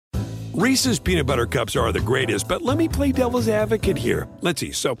Reese's peanut butter cups are the greatest, but let me play devil's advocate here. Let's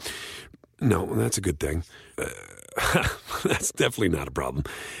see. So, no, that's a good thing. That's definitely not a problem.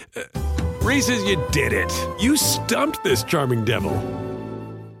 Reese's, you did it. You stumped this charming devil.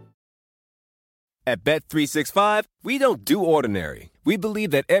 At Bet365, we don't do ordinary. We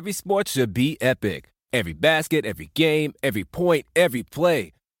believe that every sport should be epic. Every basket, every game, every point, every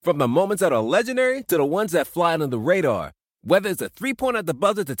play. From the moments that are legendary to the ones that fly under the radar. Whether it's a three-pointer at the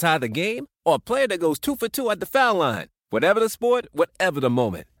buzzer to tie the game or a player that goes 2 for 2 at the foul line. Whatever the sport, whatever the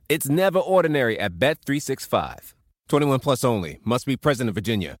moment. It's never ordinary at Bet365. 21 plus only. Must be present in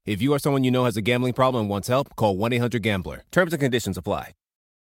Virginia. If you or someone you know has a gambling problem and wants help, call 1-800-GAMBLER. Terms and conditions apply.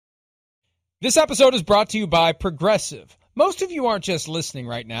 This episode is brought to you by Progressive. Most of you aren't just listening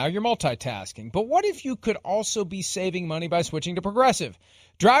right now, you're multitasking. But what if you could also be saving money by switching to Progressive?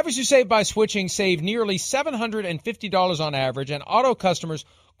 Drivers who save by switching save nearly $750 on average, and auto customers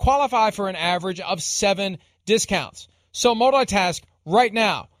qualify for an average of 7 discounts. So multitask right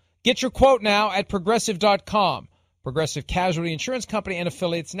now. Get your quote now at Progressive.com. Progressive Casualty Insurance Company and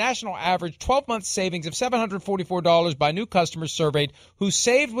affiliates national average 12-month savings of $744 by new customers surveyed who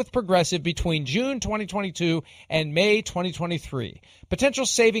saved with Progressive between June 2022 and May 2023. Potential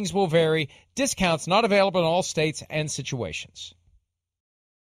savings will vary. Discounts not available in all states and situations.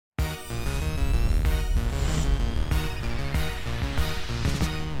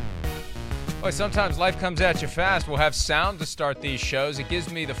 Boy, sometimes life comes at you fast. We'll have sound to start these shows. It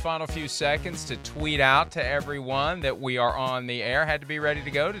gives me the final few seconds to tweet out to everyone that we are on the air. Had to be ready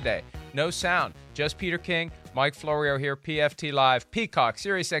to go today. No sound. Just Peter King, Mike Florio here, PFT Live, Peacock,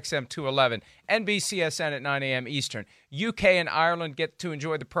 SiriusXM 211, NBCSN at 9 a.m. Eastern. UK and Ireland get to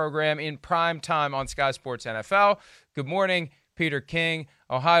enjoy the program in prime time on Sky Sports NFL. Good morning, Peter King.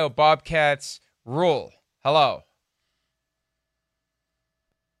 Ohio Bobcats rule. Hello.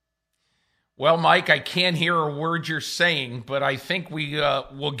 Well, Mike, I can't hear a word you're saying, but I think we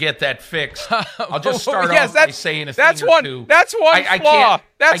will get that fixed. I'll just start off by saying a thing or two. That's one flaw.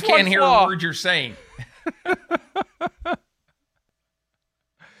 I can't hear a word you're saying.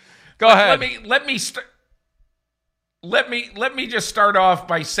 Go ahead. Let me just start off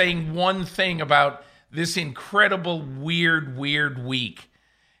by saying one thing about this incredible, weird week.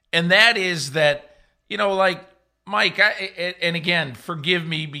 And that is that, like, Mike, and again, forgive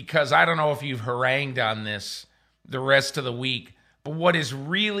me because I don't know if you've harangued on this the rest of the week, but what is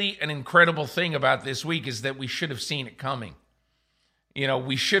really an incredible thing about this week is that we should have seen it coming.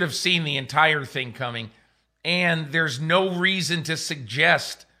 We should have seen the entire thing coming, and there's no reason to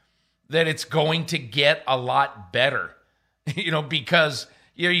suggest that it's going to get a lot better, because,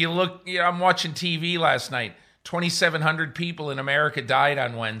 you look, I'm watching TV last night, 2,700 people in America died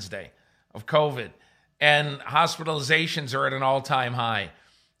on Wednesday of COVID. And hospitalizations are at an all-time high.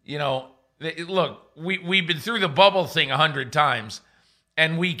 Look, we've been through the bubble thing 100 times,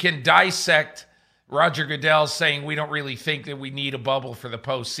 and we can dissect Roger Goodell saying we don't really think that we need a bubble for the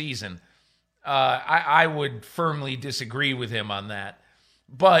postseason. I would firmly disagree with him on that.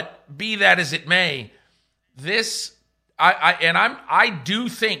 But be that as it may, I do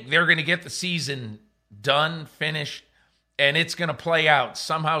think they're going to get the season done, finished, and it's going to play out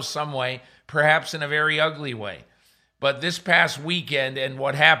somehow, some way. Perhaps in a very ugly way. But this past weekend and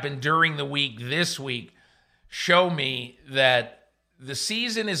what happened during the week this week show me that the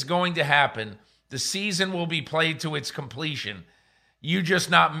season is going to happen. The season will be played to its completion. You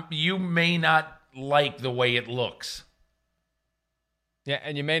may not like the way it looks. Yeah,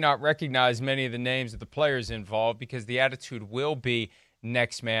 and you may not recognize many of the names of the players involved because the attitude will be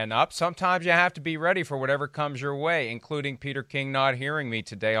next man up. Sometimes you have to be ready for whatever comes your way, including Peter King not hearing me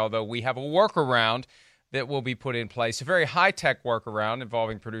today, although we have a workaround that will be put in place, a very high-tech workaround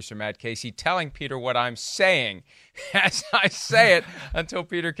involving producer Matt Casey telling Peter what I'm saying as I say it until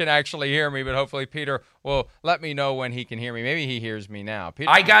Peter can actually hear me, but hopefully Peter will let me know when he can hear me. Maybe he hears me now.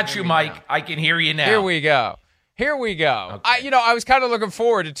 Peter, I got you, Mike. Now. I can hear you now. Here we go. Okay. I was kind of looking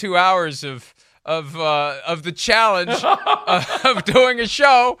forward to 2 hours of the challenge of doing a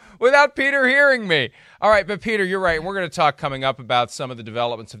show without Peter hearing me. All right, but Peter, you're right. We're going to talk coming up about some of the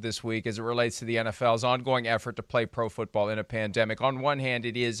developments of this week as it relates to the NFL's ongoing effort to play pro football in a pandemic. On one hand,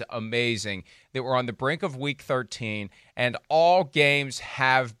 it is amazing that we're on the brink of Week 13 and all games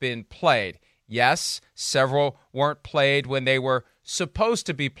have been played. Yes, several weren't played when they were supposed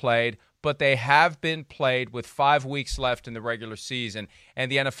to be played, but they have been played with 5 weeks left in the regular season.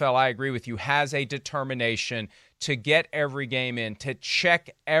 And the NFL, I agree with you, has a determination to get every game in, to check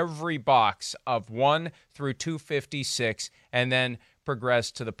every box of 1 through 256, and then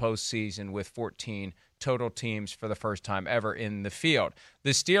progress to the postseason with 14 total teams for the first time ever in the field. The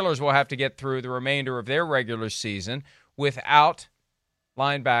Steelers will have to get through the remainder of their regular season without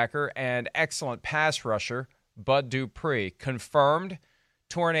linebacker and excellent pass rusher Bud Dupree. Confirmed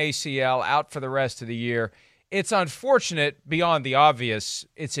torn ACL, out for the rest of the year. It's unfortunate beyond the obvious.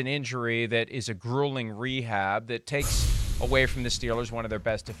 It's an injury that is a grueling rehab that takes away from the Steelers one of their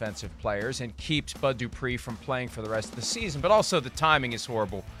best defensive players and keeps Bud Dupree from playing for the rest of the season. But also the timing is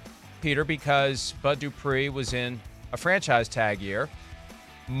horrible, Peter, because Bud Dupree was in a franchise tag year,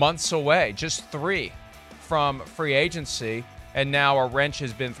 months away, just 3 from free agency, and now a wrench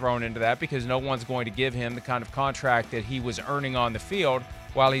has been thrown into that because no one's going to give him the kind of contract that he was earning on the field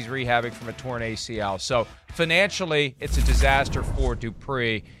while he's rehabbing from a torn ACL. So financially, it's a disaster for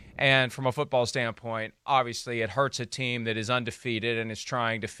Dupree. And from a football standpoint, obviously it hurts a team that is undefeated and is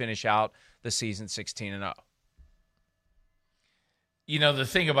trying to finish out the season 16-0. You know, the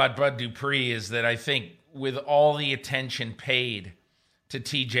thing about Bud Dupree is that I think with all the attention paid to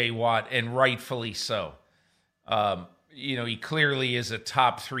TJ Watt, and rightfully so, he clearly is a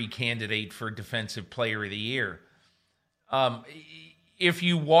top 3 candidate for Defensive Player of the Year. If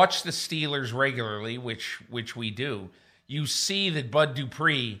you watch the Steelers regularly, which we do, you see that Bud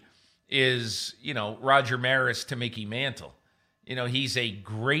Dupree is, Roger Maris to Mickey Mantle. He's a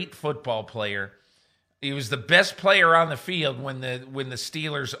great football player. He was the best player on the field when the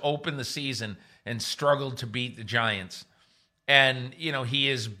Steelers opened the season and struggled to beat the Giants. And, he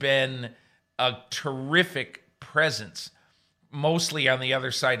has been a terrific presence, mostly on the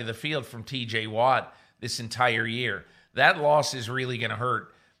other side of the field from TJ Watt this entire year. That loss is really going to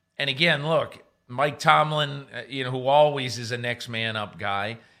hurt. And again, look, Mike Tomlin, who always is a next man up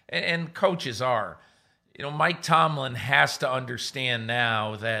guy, and coaches are, Mike Tomlin has to understand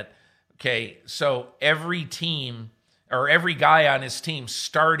now that, okay, so every team or every guy on his team,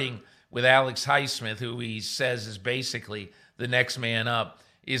 starting with Alex Highsmith, who he says is basically the next man up,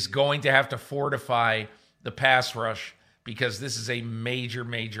 is going to have to fortify the pass rush because this is a major,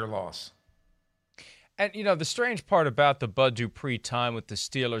 major loss. And, the strange part about the Bud Dupree time with the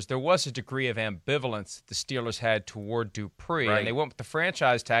Steelers, there was a degree of ambivalence that the Steelers had toward Dupree. Right. And they went with the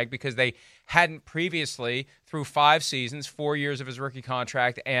franchise tag because they hadn't previously, through 5 seasons, 4 years of his rookie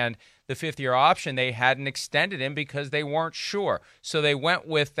contract, and the 5th-year option, they hadn't extended him because they weren't sure. So they went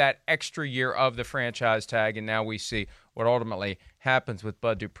with that extra year of the franchise tag, and now we see what ultimately happens with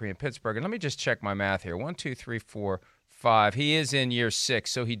Bud Dupree in Pittsburgh. And let me just check my math here. 1, 2, 3, 4, 5. He is in year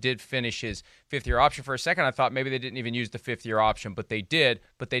 6, so he did finish his 5th-year option. For a second, I thought maybe they didn't even use the 5th-year option, but they did.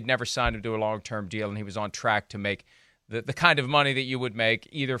 But they'd never signed him to a long-term deal, and he was on track to make the kind of money that you would make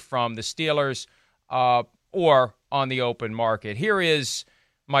either from the Steelers or on the open market. Here is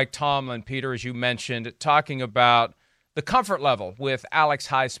Mike Tomlin, Peter, as you mentioned, talking about the comfort level with Alex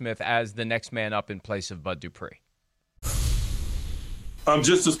Highsmith as the next man up in place of Bud Dupree. I'm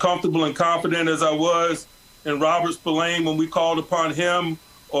just as comfortable and confident as I was in Robert Spillane when we called upon him,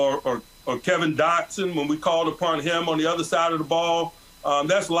 or Kevin Dotson when we called upon him on the other side of the ball.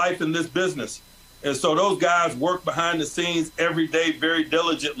 That's life in this business. And so those guys work behind the scenes every day very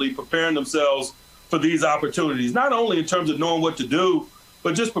diligently, preparing themselves for these opportunities, not only in terms of knowing what to do,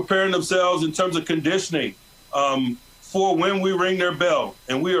 but just preparing themselves in terms of conditioning for when we ring their bell.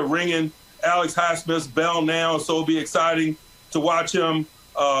 And we are ringing Alex Highsmith's bell now, so it'll be exciting to watch him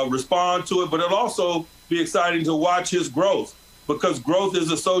respond to it, but it'll also be exciting to watch his growth, because growth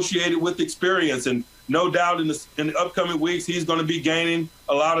is associated with experience, and no doubt in the upcoming weeks he's going to be gaining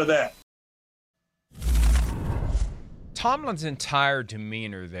a lot of that. Tomlin's entire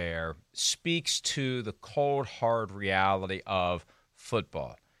demeanor there speaks to the cold, hard reality of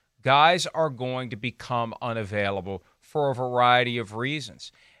football. Guys are going to become unavailable for a variety of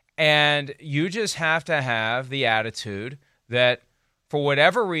reasons, and you just have to have the attitude that for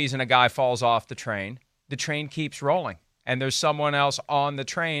whatever reason a guy falls off the train keeps rolling, and there's someone else on the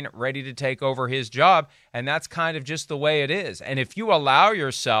train ready to take over his job, and that's kind of just the way it is. And if you allow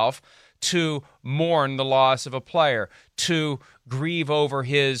yourself to mourn the loss of a player, to grieve over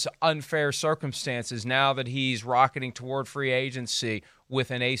his unfair circumstances now that he's rocketing toward free agency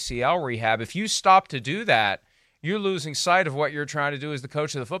with an ACL rehab, if you stop to do that, you're losing sight of what you're trying to do as the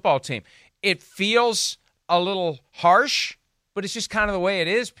coach of the football team. It feels a little harsh, but it's just kind of the way it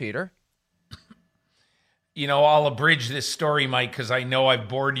is, Peter. I'll abridge this story, Mike, because I know I've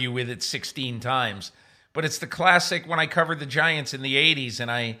bored you with it 16 times. But it's the classic when I covered the Giants in the 80s,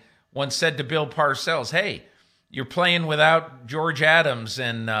 and I once said to Bill Parcells, hey, you're playing without George Adams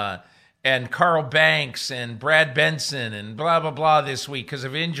and Carl Banks and Brad Benson and blah, blah, blah this week because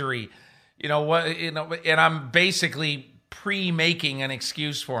of injury. And I'm basically pre-making an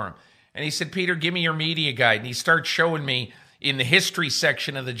excuse for him. And he said, Peter, give me your media guide. And he starts showing me in the history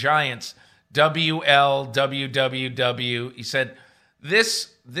section of the Giants, WLWWW. He said, this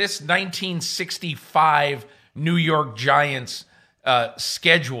 1965 New York Giants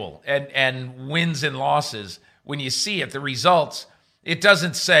schedule and wins and losses, when you see it, the results, it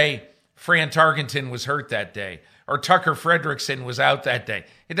doesn't say Fran Tarkenton was hurt that day or Tucker Fredrickson was out that day.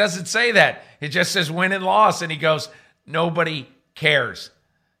 It doesn't say that. It just says win and loss. And he goes, nobody cares.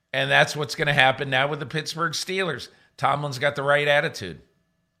 And that's what's going to happen now with the Pittsburgh Steelers. Tomlin's got the right attitude.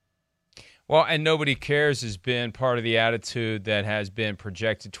 Well, and nobody cares has been part of the attitude that has been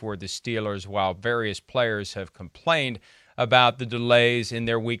projected toward the Steelers, while various players have complained about the delays in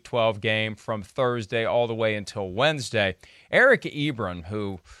their Week 12 game from Thursday all the way until Wednesday. Eric Ebron,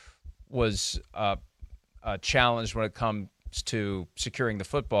 who was challenged when it comes to securing the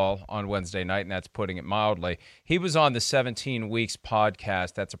football on Wednesday night, and that's putting it mildly, he was on the 17 Weeks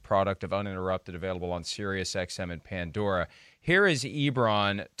podcast. That's a product of Uninterrupted, available on SiriusXM and Pandora. Here is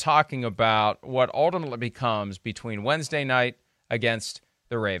Ebron talking about what ultimately becomes between Wednesday night against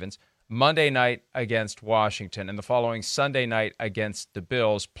the Ravens, Monday night against Washington, and the following Sunday night against the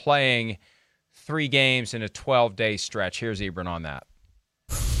Bills, playing 3 games in a 12-day stretch. Here's Ebron on that.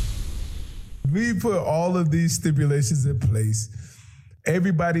 We put all of these stipulations in place.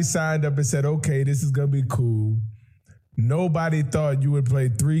 Everybody signed up and said, okay, this is going to be cool. Nobody thought you would play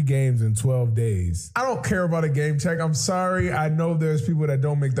 3 games in 12 days. I don't care about a game check. I'm sorry. I know there's people that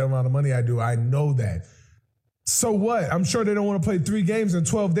don't make that amount of money I do. I know that. So what? I'm sure they don't want to play 3 games in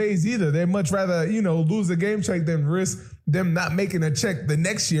 12 days either. They'd much rather, lose a game check than risk them not making a check the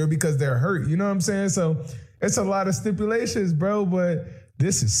next year because they're hurt. You know what I'm saying? So it's a lot of stipulations, bro, but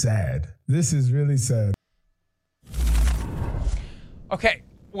this is sad. This is really sad. Okay,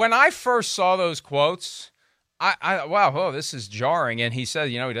 when I first saw those quotes, this is jarring. And he said,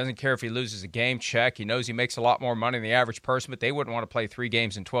 he doesn't care if he loses a game check. He knows he makes a lot more money than the average person, but they wouldn't want to play 3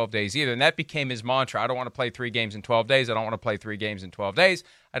 games in 12 days either. And that became his mantra. I don't want to play 3 games in 12 days. I don't want to play 3 games in 12 days.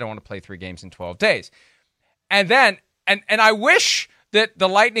 I don't want to play 3 games in 12 days. And then, and I wish that the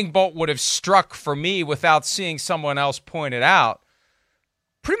lightning bolt would have struck for me without seeing someone else point it out.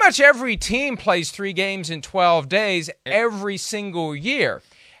 Pretty much every team plays 3 games in 12 days every single year.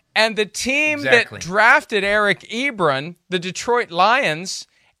 And the team that drafted Eric Ebron, the Detroit Lions,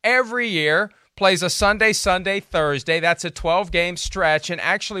 every year plays a Sunday, Thursday. That's a 12-game stretch. And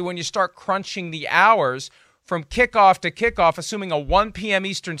actually, when you start crunching the hours from kickoff to kickoff, assuming a 1 p.m.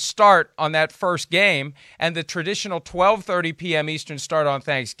 Eastern start on that first game and the traditional 12:30 p.m. Eastern start on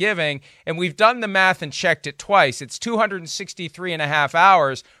Thanksgiving, and we've done the math and checked it twice, it's 263 and a half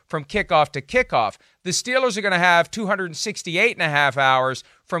hours from kickoff to kickoff. The Steelers are going to have 268 and a half hours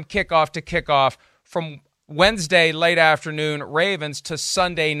from kickoff to kickoff from Wednesday late afternoon Ravens to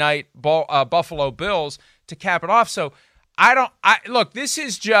Sunday night Buffalo Bills to cap it off. So look, this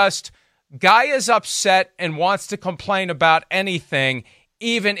is just... Guy is upset and wants to complain about anything,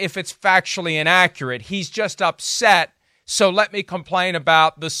 even if it's factually inaccurate. He's just upset, so let me complain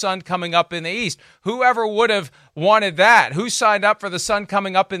about the sun coming up in the east. Whoever would have wanted that? Who signed up for the sun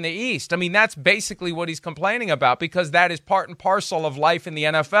coming up in the east? I mean, that's basically what he's complaining about, because that is part and parcel of life in the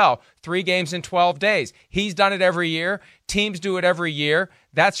NFL. 3 games in 12 days. He's done it every year. Teams do it every year.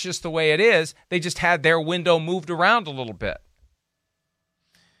 That's just the way it is. They just had their window moved around a little bit.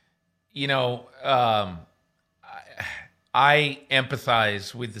 I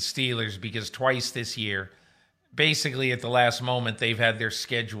empathize with the Steelers because twice this year, basically at the last moment, they've had their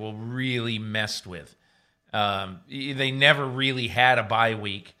schedule really messed with. They never really had a bye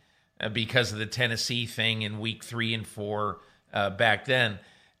week because of the Tennessee thing in week 3 and 4 back then.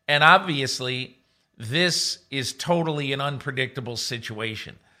 And obviously, this is totally an unpredictable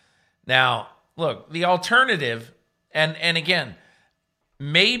situation. Now, look, the alternative, and again,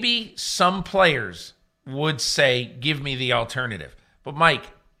 maybe some players would say, give me the alternative. But, Mike,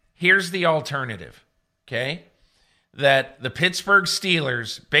 here's the alternative, okay? That the Pittsburgh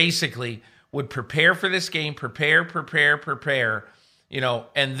Steelers basically would prepare for this game, prepare,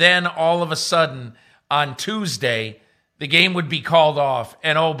 and then all of a sudden on Tuesday, the game would be called off.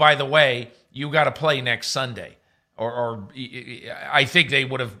 And, oh, by the way, you got to play next Sunday. Or I think they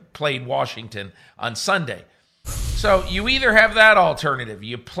would have played Washington on Sunday. So you either have that alternative,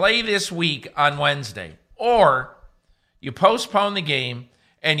 you play this week on Wednesday, or you postpone the game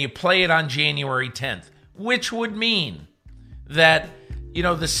and you play it on January 10th, which would mean that,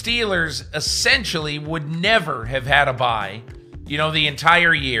 the Steelers essentially would never have had a bye, the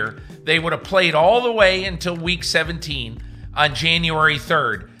entire year. They would have played all the way until week 17 on January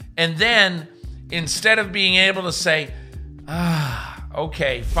 3rd. And then instead of being able to say,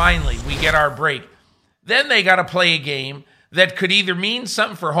 okay, finally, we get our break. Then they got to play a game that could either mean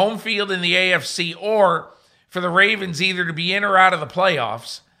something for home field in the AFC or for the Ravens either to be in or out of the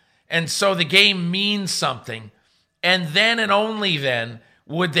playoffs. And so the game means something. And then and only then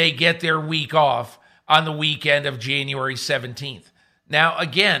would they get their week off on the weekend of January 17th. Now,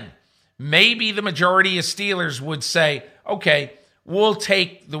 again, maybe the majority of Steelers would say, okay, we'll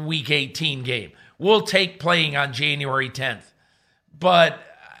take the Week 18 game. We'll take playing on January 10th. But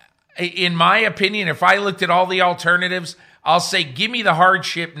in my opinion, if I looked at all the alternatives, I'll say give me the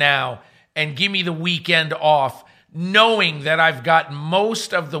hardship now and give me the weekend off, knowing that I've got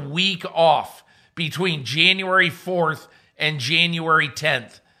most of the week off between January 4th and January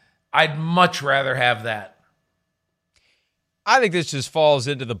 10th. I'd much rather have that. I think this just falls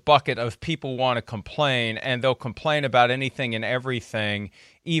into the bucket of people want to complain, and they'll complain about anything and everything,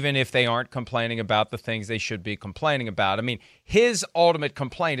 even if they aren't complaining about the things they should be complaining about. I mean, his ultimate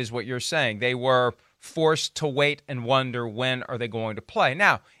complaint is what you're saying. They were forced to wait and wonder when are they going to play.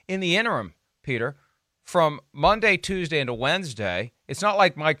 Now, in the interim, Peter, from Monday, Tuesday, into Wednesday, it's not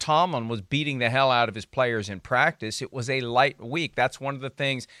like Mike Tomlin was beating the hell out of his players in practice. It was a light week. That's one of the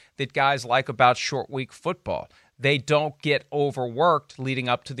things that guys like about short week football. They don't get overworked leading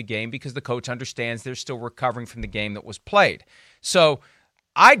up to the game because the coach understands they're still recovering from the game that was played. So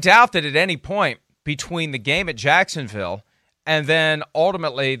I doubt that at any point between the game at Jacksonville and then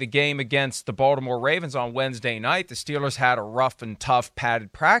ultimately the game against the Baltimore Ravens on Wednesday night, the Steelers had a rough and tough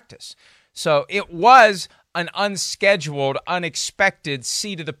padded practice. So it was an unscheduled, unexpected,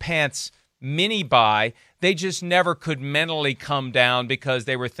 seat-of-the-pants mini-bye. They just never could mentally come down because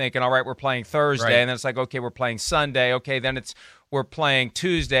they were thinking, all right, we're playing Thursday. Right. And then it's like, okay, we're playing Sunday. Okay, then we're playing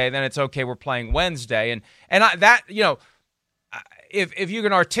Tuesday. Then it's okay, we're playing Wednesday. If you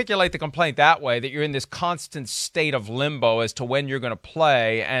can articulate the complaint that way, that you're in this constant state of limbo as to when you're going to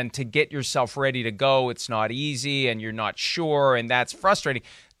play and to get yourself ready to go, it's not easy and you're not sure, and that's frustrating.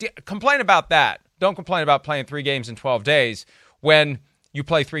 Complain about that. Don't complain about playing 3 games in 12 days when you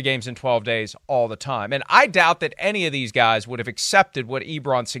play 3 games in 12 days all the time. And I doubt that any of these guys would have accepted what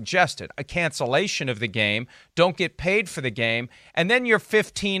Ebron suggested, a cancellation of the game, don't get paid for the game, and then you're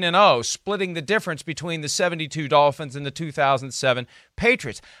 15-0, splitting the difference between the 72 Dolphins and the 2007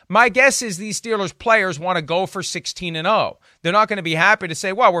 Patriots. My guess is these Steelers players want to go for 16-0. They're not going to be happy to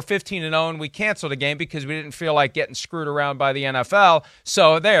say, well, we're 15-0 and we canceled a game because we didn't feel like getting screwed around by the NFL.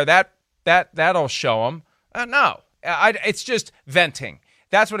 So there, that'll show them. No. It's just venting.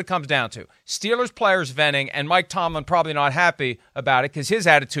 That's what it comes down to. Steelers players venting, and Mike Tomlin probably not happy about it because his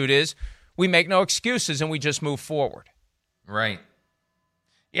attitude is we make no excuses and we just move forward. Right.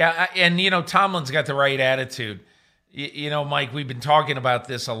 Yeah, and, Tomlin's got the right attitude. Mike, we've been talking about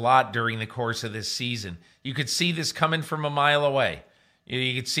this a lot during the course of this season. You could see this coming from a mile away.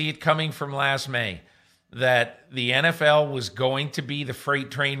 You could see it coming from last May, that the NFL was going to be the freight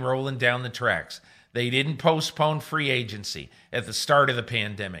train rolling down the tracks. They didn't postpone free agency at the start of the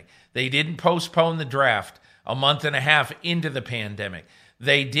pandemic. They didn't postpone the draft a month and a half into the pandemic.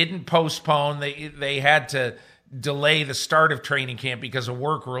 They didn't postpone. They had to delay the start of training camp because of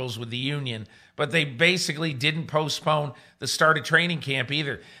work rules with the union. But they basically didn't postpone the start of training camp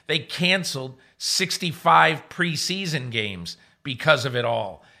either. They canceled 65 preseason games because of it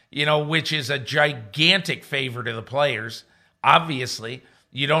all, which is a gigantic favor to the players, obviously.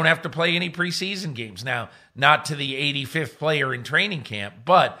 You don't have to play any preseason games. Now, not to the 85th player in training camp,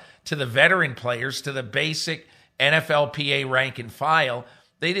 but to the veteran players, to the basic NFLPA rank and file,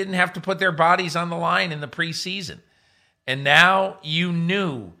 they didn't have to put their bodies on the line in the preseason. And now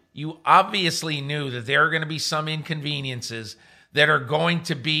you obviously knew that there are going to be some inconveniences that are going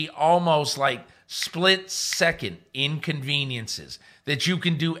to be almost like split-second inconveniences that you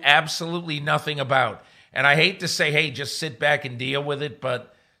can do absolutely nothing about. And I hate to say, hey, just sit back and deal with it,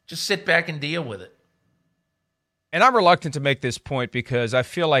 but just sit back and deal with it. And I'm reluctant to make this point because I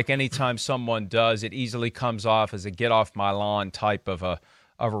feel like anytime someone does, it easily comes off as a get off my lawn type of a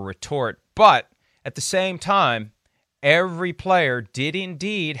retort. But at the same time, every player did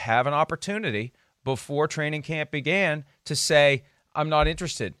indeed have an opportunity before training camp began to say, I'm not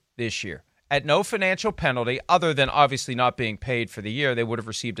interested this year. At no financial penalty, other than obviously not being paid for the year, they would have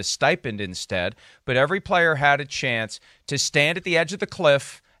received a stipend instead. But every player had a chance to stand at the edge of the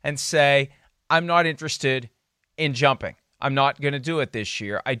cliff and say, I'm not interested in jumping. I'm not going to do it this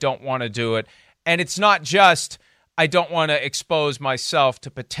year. I don't want to do it. And it's not just, I don't want to expose myself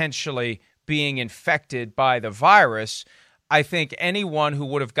to potentially being infected by the virus. I think anyone who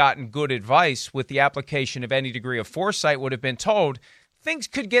would have gotten good advice with the application of any degree of foresight would have been told things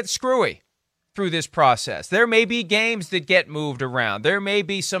could get screwy. through this process. There may be games that get moved around. There may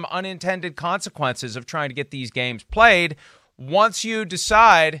be some unintended consequences of trying to get these games played. Once you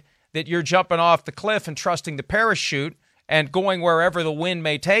decide that you're jumping off the cliff and trusting the parachute and going wherever the wind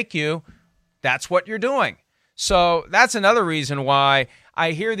may take you, that's what you're doing. So that's another reason why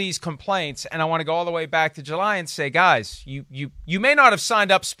I hear these complaints, and I want to go all the way back to July and say, guys, you may not have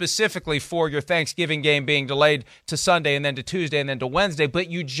signed up specifically for your Thanksgiving game being delayed to Sunday and then to Tuesday and then to Wednesday, but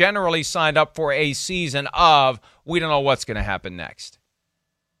you generally signed up for a season of we don't know what's going to happen next.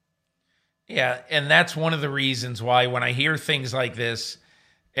 Yeah, and that's one of the reasons why when I hear things like this,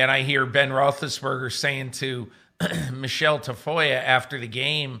 and I hear Ben Roethlisberger saying to Michelle Tafoya after the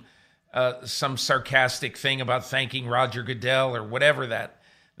game, some sarcastic thing about thanking Roger Goodell or whatever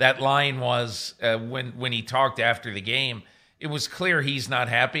that line was when he talked after the game. It was clear he's not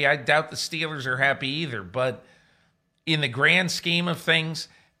happy. I doubt the Steelers are happy either. But in the grand scheme of things,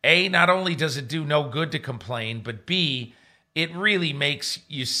 A, not only does it do no good to complain, but B, it really makes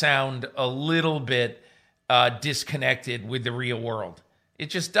you sound a little bit disconnected with the real world. It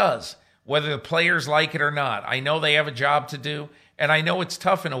just does, whether the players like it or not. I know they have a job to do. And I know it's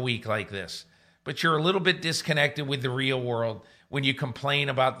tough in a week like this, but you're a little bit disconnected with the real world when you complain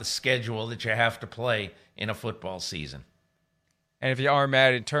about the schedule that you have to play in a football season. And if you are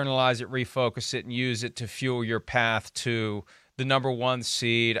mad, internalize it, refocus it, and use it to fuel your path to the number one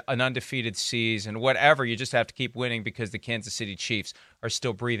seed, an undefeated season, whatever. You just have to keep winning because the Kansas City Chiefs are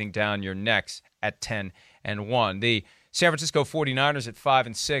still breathing down your necks at 10-1. The San Francisco 49ers at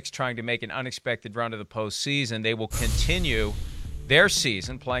 5-6, trying to make an unexpected run to the postseason. They will continue their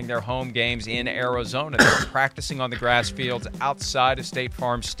season playing their home games in Arizona. They're practicing on the grass fields outside of State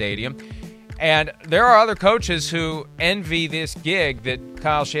Farm Stadium. And there are other coaches who envy this gig that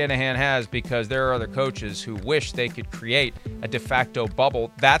Kyle Shanahan has because there are other coaches who wish they could create a de facto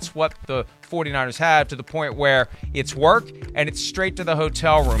bubble. That's what the 49ers have, to the point where it's work and it's straight to the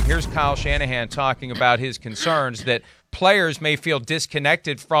hotel room. Here's Kyle Shanahan talking about his concerns that players may feel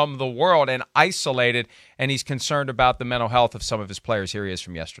disconnected from the world and isolated, and he's concerned about the mental health of some of his players. Here he is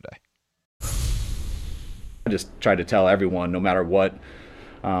from yesterday. I just try to tell everyone, no matter what,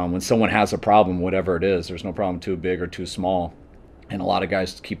 when someone has a problem, whatever it is, there's no problem too big or too small. And a lot of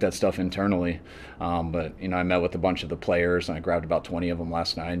guys keep that stuff internally. But, I met with a bunch of the players, and I grabbed about 20 of them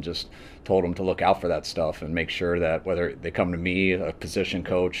last night and just told them to look out for that stuff and make sure that whether they come to me, a position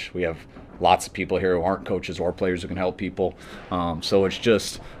coach, we have lots of people here who aren't coaches or players who can help people. So it's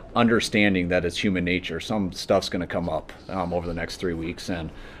just understanding that it's human nature. Some stuff's going to come up over the next 3 weeks, and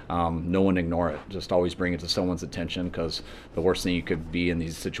no one ignore it. Just always bring it to someone's attention, because the worst thing you could be in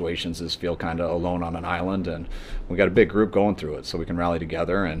these situations is feel kind of alone on an island, and we got a big group going through it, so we can rally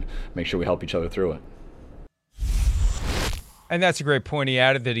together and make sure we help each other through it. And that's a great point. He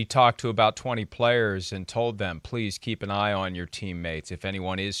added that he talked to about 20 players and told them, please keep an eye on your teammates. If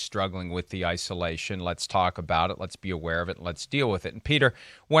anyone is struggling with the isolation, let's talk about it. Let's be aware of it. And let's deal with it. And Peter,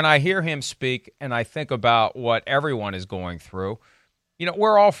 when I hear him speak and I think about what everyone is going through,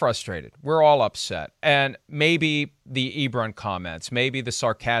 we're all frustrated. We're all upset. And maybe the Ebron comments, maybe the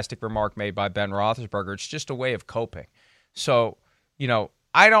sarcastic remark made by Ben Roethlisberger, it's just a way of coping. So,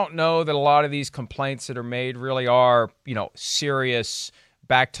 I don't know that a lot of these complaints that are made really are, serious,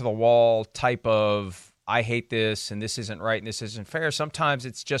 back to the wall type of, I hate this and this isn't right and this isn't fair. Sometimes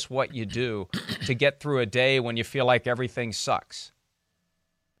it's just what you do to get through a day when you feel like everything sucks.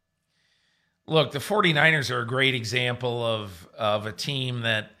 Look, the 49ers are a great example of a team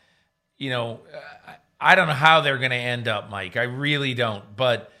that, I don't know how they're going to end up, Mike. I really don't.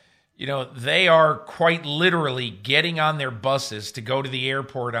 But they are quite literally getting on their buses to go to the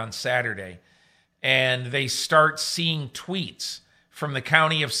airport on Saturday, and they start seeing tweets from the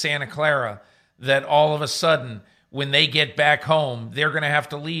county of Santa Clara that all of a sudden, when they get back home, they're going to have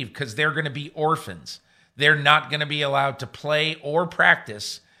to leave because they're going to be orphans. They're not going to be allowed to play or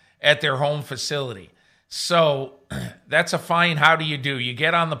practice at their home facility. So that's a fine how do you do. You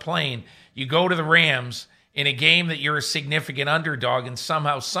get on the plane, you go to the Rams, in a game that you're a significant underdog, and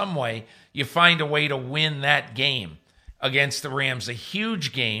somehow, some way, you find a way to win that game against the Rams. A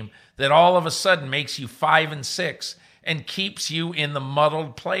huge game that all of a sudden makes you 5-6 and keeps you in the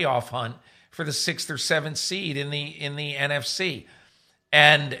muddled playoff hunt for the 6th or 7th seed in the NFC.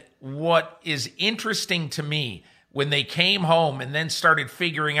 And what is interesting to me, when they came home and then started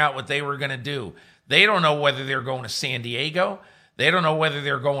figuring out what they were going to do, they don't know whether they're going to San Diego. They don't know whether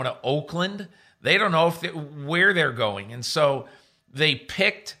they're going to Oakland. They don't know where they're going. And so they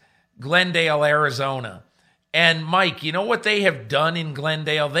picked Glendale, Arizona. And Mike, you know what they have done in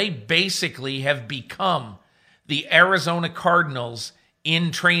Glendale? They basically have become the Arizona Cardinals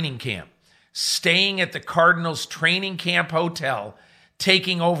in training camp. staying at the Cardinals training camp hotel,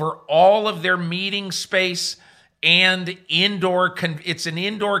 taking over all of their meeting space and it's an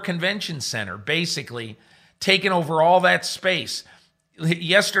indoor convention center, basically, taking over all that space.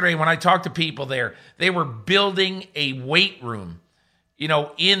 Yesterday, when I talked to people there, they were building a weight room,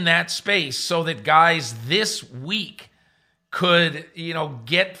 in that space so that guys this week could,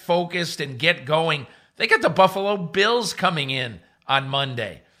 get focused and get going. They got the Buffalo Bills coming in on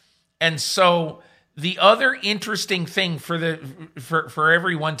Monday. And so the other interesting thing for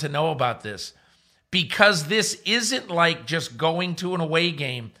everyone to know about this, because this isn't like just going to an away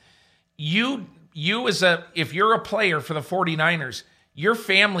game, if you're a player for the 49ers, your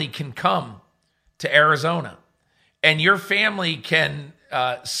family can come to Arizona and your family can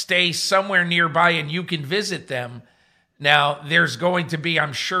stay somewhere nearby and you can visit them. Now, there's going to be,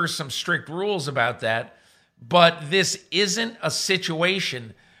 I'm sure, some strict rules about that, but this isn't a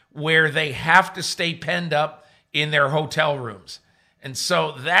situation where they have to stay penned up in their hotel rooms. And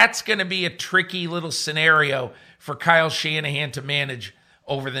so that's going to be a tricky little scenario for Kyle Shanahan to manage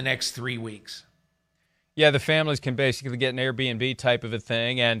over the next 3 weeks. Yeah, the families can basically get an Airbnb type of a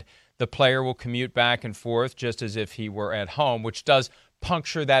thing, and the player will commute back and forth just as if he were at home, which does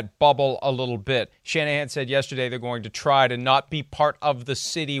puncture that bubble a little bit. Shanahan said yesterday they're going to try to not be part of the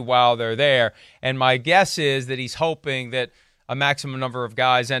city while they're there, and my guess is that he's hoping that a maximum number of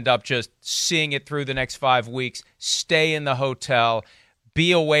guys end up just seeing it through the next 5 weeks, stay in the hotel,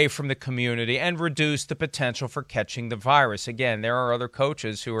 be away from the community, and reduce the potential for catching the virus. Again, there are other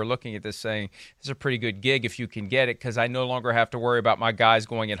coaches who are looking at this saying, this is a pretty good gig if you can get it, because I no longer have to worry about my guys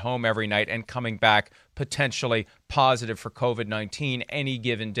going at home every night and coming back potentially positive for COVID-19 any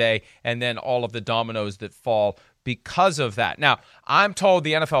given day, and then all of the dominoes that fall because of that. Now, I'm told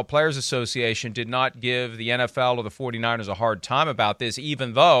the NFL Players Association did not give the NFL or the 49ers a hard time about this,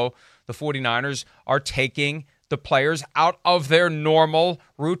 even though the 49ers are taking the players out of their normal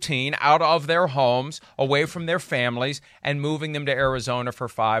routine, out of their homes, away from their families, and moving them to Arizona for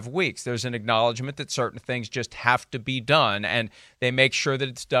 5 weeks. There's an acknowledgement that certain things just have to be done, and they make sure that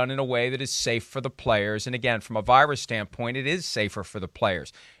it's done in a way that is safe for the players. And again, from a virus standpoint, it is safer for the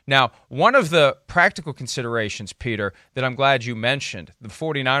players. Now, one of the practical considerations, Peter, that I'm glad you mentioned, the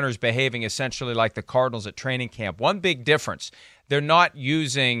 49ers behaving essentially like the Cardinals at training camp. One big difference, they're not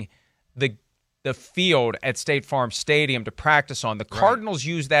using the field at State Farm Stadium to practice on. The Cardinals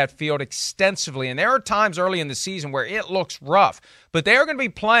use that field extensively, and there are times early in the season where it looks rough. But they're going to be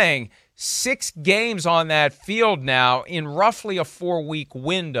playing 6 games on that field now in roughly a 4-week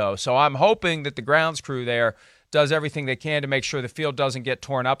window. So I'm hoping that the grounds crew there does everything they can to make sure the field doesn't get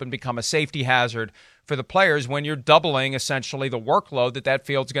torn up and become a safety hazard for the players when you're doubling essentially the workload that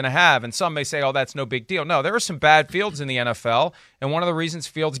field's going to have. And some may say, oh, that's no big deal. No, there are some bad fields in the NFL, and one of the reasons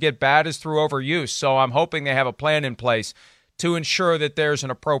fields get bad is through overuse. So I'm hoping they have a plan in place to ensure that there's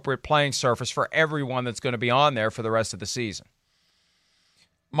an appropriate playing surface for everyone that's going to be on there for the rest of the season.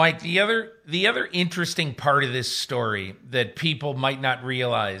 Mike, the other interesting part of this story that people might not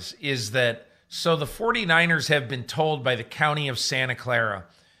realize is that so the 49ers have been told by the county of Santa Clara,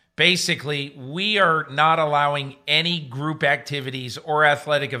 basically, we are not allowing any group activities or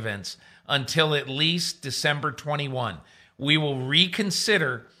athletic events until at least December 21. We will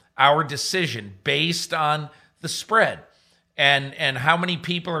reconsider our decision based on the spread and how many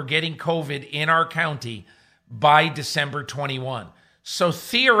people are getting COVID in our county by December 21. So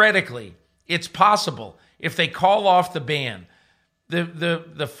theoretically, it's possible if they call off the ban, the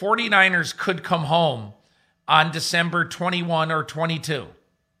 49ers could come home on December 21 or 22.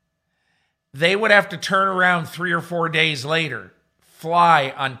 They would have to turn around 3 or 4 days later,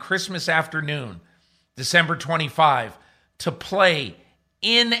 fly on Christmas afternoon, December 25, to play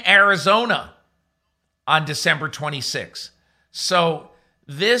in Arizona on December 26. So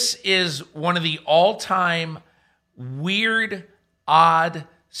this is one of the all-time weird, odd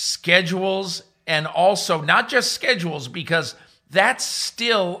schedules, and also not just schedules, because that's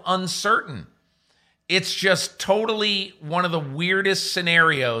still uncertain. It's just totally one of the weirdest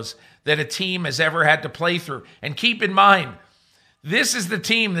scenarios that a team has ever had to play through. And keep in mind, this is the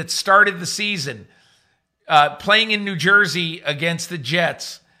team that started the season playing in New Jersey against the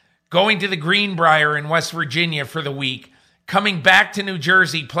Jets, going to the Greenbrier in West Virginia for the week, coming back to New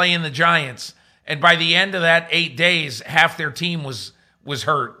Jersey, playing the Giants. And by the end of that 8 days, half their team was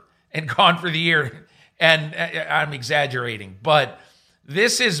hurt and gone for the year. And I'm exaggerating, but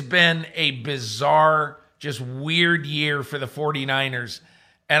this has been a bizarre, just weird year for the 49ers.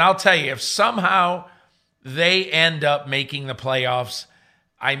 And I'll tell you, if somehow they end up making the playoffs,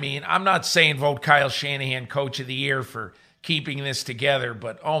 I mean, I'm not saying vote Kyle Shanahan Coach of the Year for keeping this together.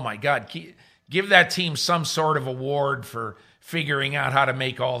 But, oh, my God, give that team some sort of award for figuring out how to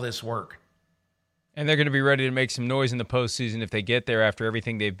make all this work. And they're going to be ready to make some noise in the postseason if they get there after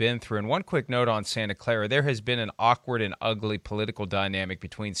everything they've been through. And one quick note on Santa Clara. There has been an awkward and ugly political dynamic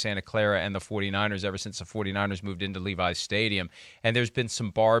between Santa Clara and the 49ers ever since the 49ers moved into Levi's Stadium. And there's been some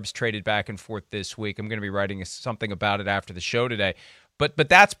barbs traded back and forth this week. I'm going to be writing something about it after the show today. But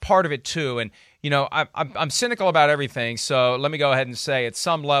that's part of it, too. And, you know, I'm cynical about everything, so let me go ahead and say at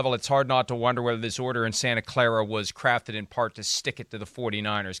some level it's hard not to wonder whether this order in Santa Clara was crafted in part to stick it to the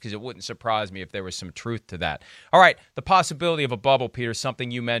 49ers, because it wouldn't surprise me if there was some truth to that. All right, the possibility of a bubble, Peter, something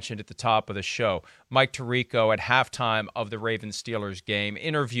you mentioned at the top of the show. Mike Tirico at halftime of the Ravens-Steelers game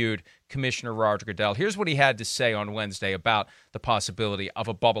interviewed Commissioner Roger Goodell. Here's what he had to say on Wednesday about the possibility of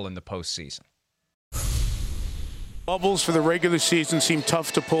a bubble in the postseason. Bubbles for the regular season seem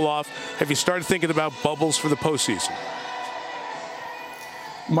tough to pull off. Have you started thinking about bubbles for the postseason?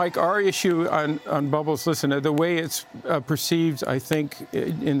 Mike, our issue on bubbles, listen, the way it's perceived, I think,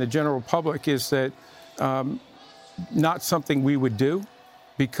 in the general public is that not something we would do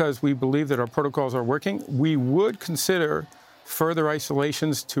because we believe that our protocols are working. We would consider further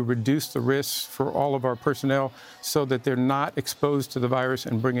isolations to reduce the risks for all of our personnel so that they're not exposed to the virus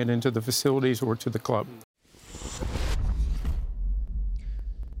and bring it into the facilities or to the club.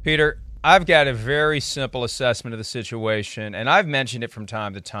 Peter, I've got a very simple assessment of the situation, and I've mentioned it from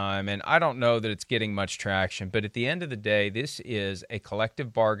time to time, and I don't know that it's getting much traction, but at the end of the day, this is a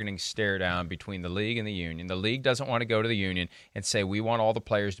collective bargaining stare-down between the league and the union. The league doesn't want to go to the union and say, we want all the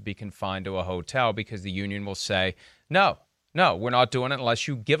players to be confined to a hotel, because the union will say, no, we're not doing it unless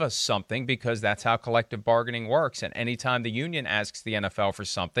you give us something, because that's how collective bargaining works. And anytime the union asks the NFL for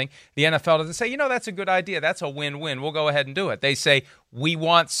something, the NFL doesn't say, that's a good idea. That's a win-win. We'll go ahead and do it. They say, we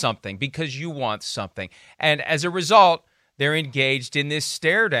want something because you want something. And as a result, they're engaged in this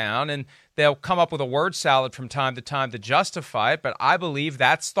stare down, and they'll come up with a word salad from time to time to justify it. But I believe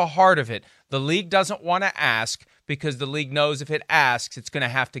that's the heart of it. The league doesn't want to ask because the league knows if it asks, it's going to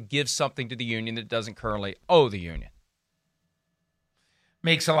have to give something to the union that it doesn't currently owe the union.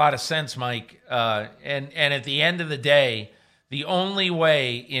 Makes a lot of sense, Mike. And at the end of the day, the only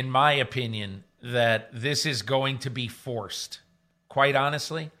way, in my opinion, that this is going to be forced, quite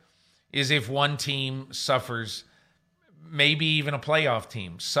honestly, is if one team suffers, maybe even a playoff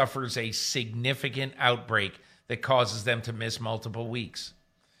team, suffers a significant outbreak that causes them to miss multiple weeks.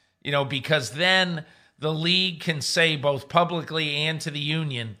 Because then the league can say both publicly and to the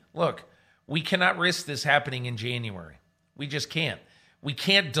union, look, we cannot risk this happening in January. We just can't. We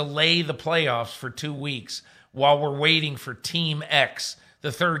can't delay the playoffs for 2 weeks while we're waiting for Team X,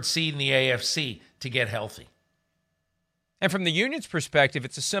 the third seed in the AFC, to get healthy. And from the union's perspective,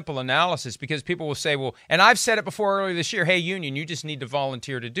 it's a simple analysis, because people will say, well, and I've said it before earlier this year, hey, union, you just need to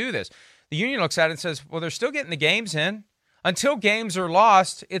volunteer to do this. The union looks at it and says, well, they're still getting the games in. Until games are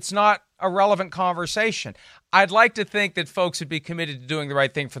lost, it's not a relevant conversation. I'd like to think that folks would be committed to doing the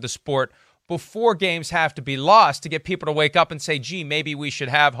right thing for the sport before games have to be lost to get people to wake up and say, gee, maybe we should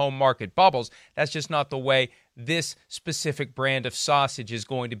have home market bubbles. That's just not the way this specific brand of sausage is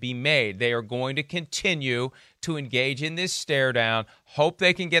going to be made. They are going to continue to engage in this stare down, hope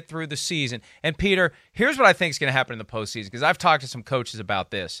they can get through the season. And Peter, here's what I think is going to happen in the postseason, because I've talked to some coaches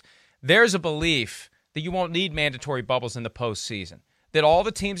about this. There's a belief that you won't need mandatory bubbles in the postseason, that all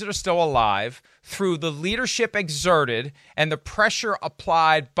the teams that are still alive, through the leadership exerted and the pressure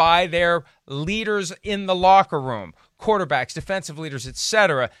applied by their leaders in the locker room, quarterbacks, defensive leaders,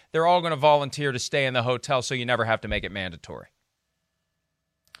 etc., they're all going to volunteer to stay in the hotel so you never have to make it mandatory.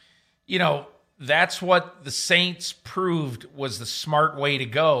 That's what the Saints proved was the smart way to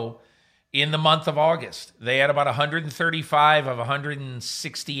go in the month of August. They had about 135 of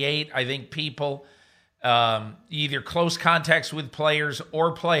 168, I think, people either close contacts with players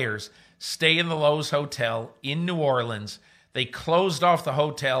or players stay in the Lowe's Hotel in New Orleans. They closed off the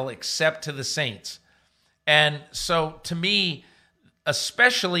hotel except to the Saints. And so to me,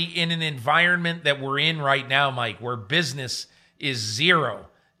 especially in an environment that we're in right now, Mike, where business is zero,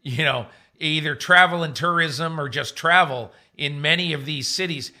 either travel and tourism or just travel in many of these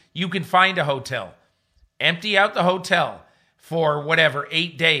cities, you can find a hotel. Empty out the hotel for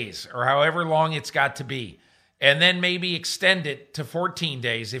 8 days or however long it's got to be. And then maybe extend it to 14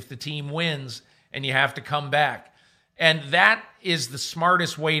 days if the team wins and you have to come back. And that is the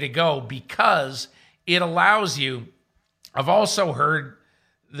smartest way to go, because it allows you. I've also heard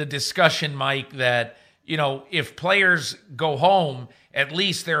the discussion, Mike, that, if players go home, at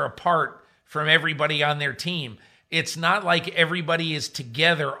least they're apart from everybody on their team. It's not like everybody is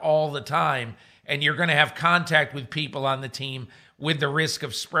together all the time and you're going to have contact with people on the team with the risk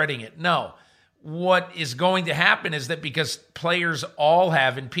of spreading it. No. What is going to happen is that because players all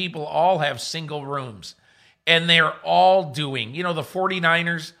have and people all have single rooms, and they're all doing, the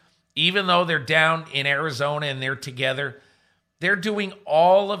 49ers, even though they're down in Arizona and they're together, they're doing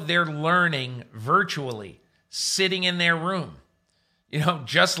all of their learning virtually, sitting in their room.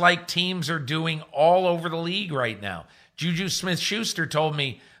 Just like teams are doing all over the league right now. Juju Smith-Schuster told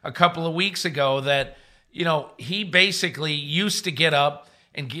me a couple of weeks ago that, he basically used to get up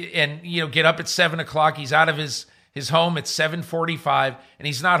and get up at 7 o'clock. He's out of his home at 7:45, and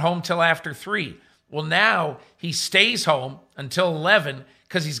he's not home till after 3. Well, now he stays home until 11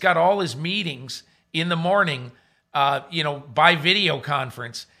 because he's got all his meetings in the morning, by video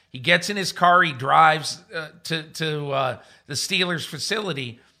conference. He gets in his car, he drives to the Steelers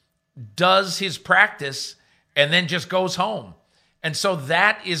facility, does his practice, and then just goes home. And so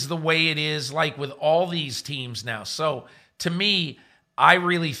that is the way it is, like with all these teams now. So to me, I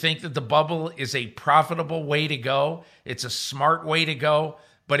really think that the bubble is a profitable way to go. It's a smart way to go,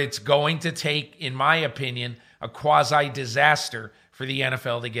 but it's going to take, in my opinion, a quasi-disaster for the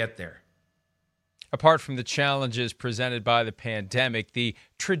NFL to get there. Apart from the challenges presented by the pandemic, the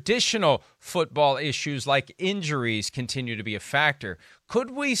traditional football issues like injuries continue to be a factor.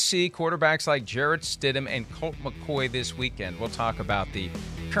 Could we see quarterbacks like Jarrett Stidham and Colt McCoy this weekend? We'll talk about the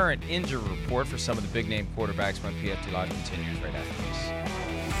current injury report for some of the big-name quarterbacks when PFT Live continues right after this.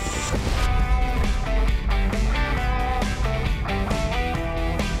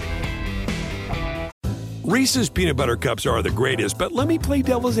 Reese's Peanut Butter Cups are the greatest, but let me play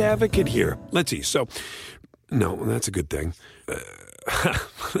devil's advocate here. Let's see. So, no, that's a good thing.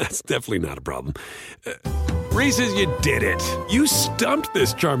 That's definitely not a problem. Reese's, you did it. You stumped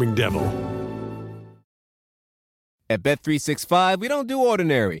this charming devil. At Bet365, we don't do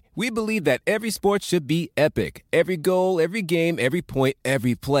ordinary. We believe that every sport should be epic. Every goal, every game, every point,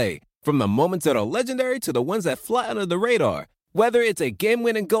 every play. From the moments that are legendary to the ones that fly under the radar. Whether it's a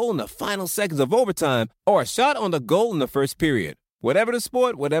game-winning goal in the final seconds of overtime or a shot on the goal in the first period. Whatever the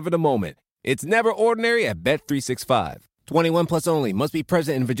sport, whatever the moment. It's never ordinary at Bet365. 21 plus only. Must be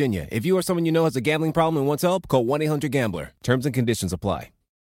present in Virginia. If you or someone you know has a gambling problem and wants help, call 1-800-GAMBLER. Terms and conditions apply.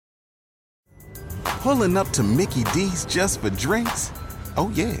 Pulling up to Mickey D's just for drinks? Oh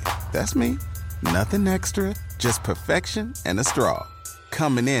yeah, that's me. Nothing extra, just perfection and a straw.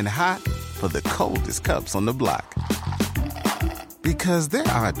 Coming in hot for the coldest cups on the block. Because there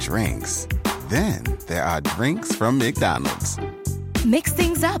are drinks. Then there are drinks from McDonald's. Mix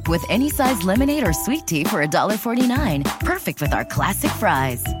things up with any size lemonade or sweet tea for $1.49. Perfect with our classic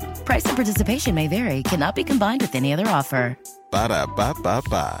fries. Price and participation may vary. Cannot be combined with any other offer.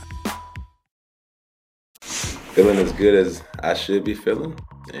 Ba-da-ba-ba-ba. Feeling as good as I should be feeling.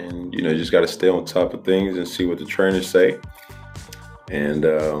 And, you just got to stay on top of things and see what the trainers say. And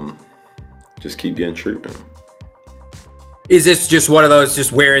just keep getting treatment. Is this just one of those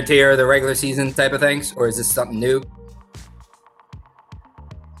just wear and tear of the regular season type of things, or is this something new?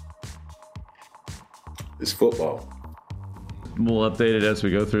 It's football. We'll update it as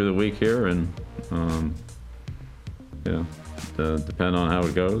we go through the week here, and depend on how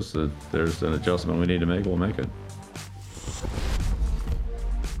it goes. If there's an adjustment we need to make, we'll make it.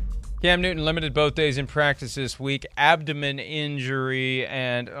 Cam Newton limited both days in practice this week. Abdomen injury,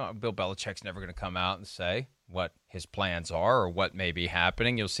 and Bill Belichick's never going to come out and say what his plans are or what may be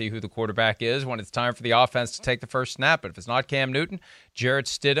happening. You'll see who the quarterback is when it's time for the offense to take the first snap. But if it's not Cam Newton, Jarrett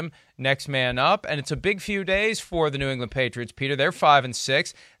Stidham, next man up. And it's a big few days for the New England Patriots, Peter. They're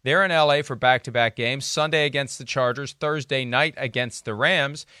 5-6. They're in L.A. for back-to-back games. Sunday against the Chargers, Thursday night against the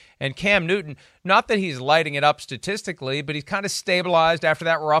Rams. And Cam Newton, not that he's lighting it up statistically, but he's kind of stabilized after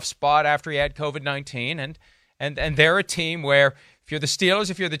that rough spot after he had COVID-19. And they're a team where if you're the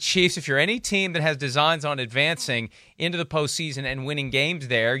Steelers, if you're the Chiefs, if you're any team that has designs on advancing into the postseason and winning games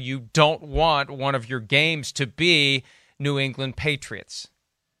there, you don't want one of your games to be New England Patriots.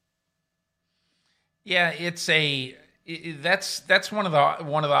 Yeah, that's one of the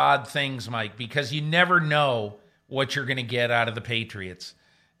odd things, Mike, because you never know what you're going to get out of the Patriots.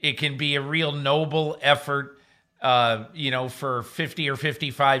 It can be a real noble effort, for 50 or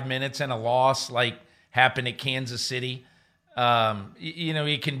 55 minutes and a loss like happened at Kansas City.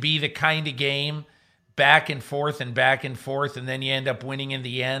 It can be the kind of game back and forth, and then you end up winning in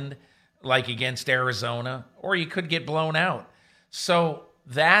the end, like against Arizona, or you could get blown out. So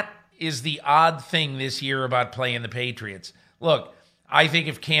that is the odd thing this year about playing the Patriots. Look, I think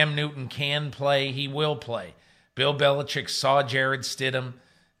if Cam Newton can play, he will play. Bill Belichick saw Jarrett Stidham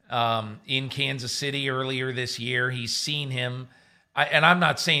in Kansas City earlier this year. He's seen him And I'm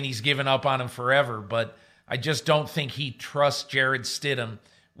not saying he's given up on him forever, but I just don't think he trusts Jarrett Stidham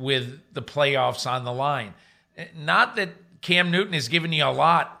with the playoffs on the line. Not that Cam Newton has given you a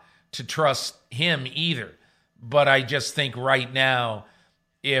lot to trust him either, but I just think right now,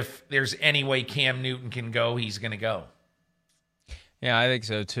 if there's any way Cam Newton can go, he's going to go. Yeah, I think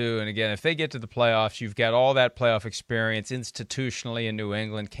so too. And again, if they get to the playoffs, you've got all that playoff experience institutionally in New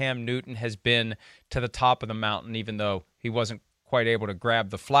England. Cam Newton has been to the top of the mountain, even though he wasn't quite able to grab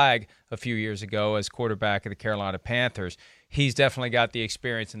the flag a few years ago as quarterback of the Carolina Panthers. He's definitely got the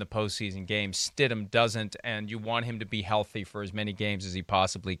experience in the postseason games. Stidham doesn't, and you want him to be healthy for as many games as he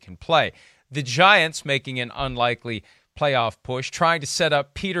possibly can play. The Giants making an unlikely playoff push, trying to set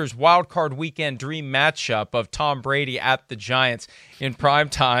up Peter's wildcard weekend dream matchup of Tom Brady at the Giants in prime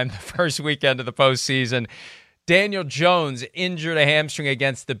time, the first weekend of the postseason. Daniel Jones injured a hamstring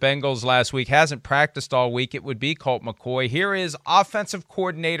against the Bengals last week, hasn't practiced all week. It would be Colt McCoy. Here is offensive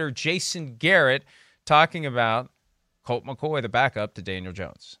coordinator Jason Garrett talking about Colt McCoy, the backup to Daniel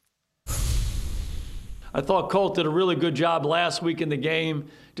Jones. I thought Colt did a really good job last week in the game,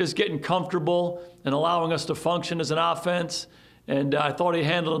 just getting comfortable and allowing us to function as an offense. And I thought he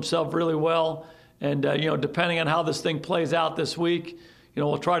handled himself really well. And, depending on how this thing plays out this week,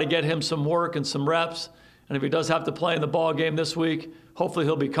 we'll try to get him some work and some reps. And if he does have to play in the ball game this week, hopefully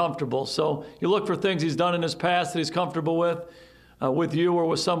he'll be comfortable. So you look for things he's done in his past that he's comfortable with you or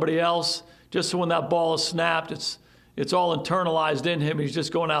with somebody else, just so when that ball is snapped, it's all internalized in him. He's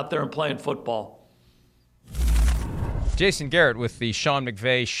just going out there and playing football. Jason Garrett with the Sean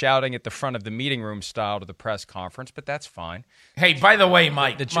McVay shouting at the front of the meeting room style to the press conference, but that's fine. Hey, by the way,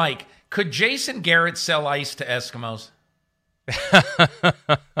 Mike, could Jason Garrett sell ice to Eskimos?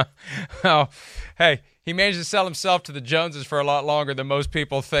 Oh, hey, he managed to sell himself to the Joneses for a lot longer than most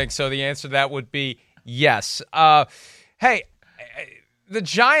people think, so the answer to that would be yes. Hey, the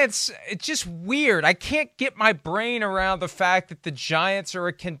Giants, it's just weird. I can't get my brain around the fact that the Giants are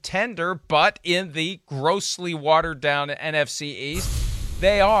a contender, but in the grossly watered-down NFC East,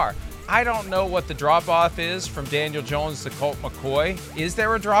 they are. I don't know what the drop-off is from Daniel Jones to Colt McCoy. Is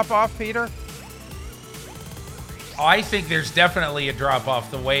there a drop-off, Peter? I think there's definitely a drop-off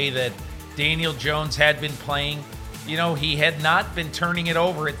the way that Daniel Jones had been playing. He had not been turning it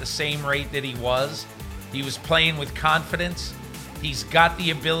over at the same rate that he was. He was playing with confidence. He's got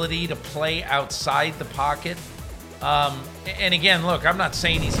the ability to play outside the pocket. And again, look, I'm not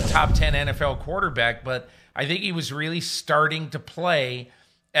saying he's a top 10 NFL quarterback, but I think he was really starting to play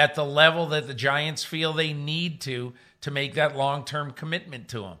at the level that the Giants feel they need to make that long-term commitment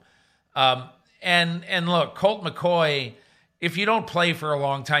to him. And look, Colt McCoy, if you don't play for a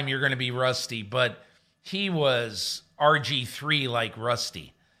long time, you're going to be rusty, but he was RG3 like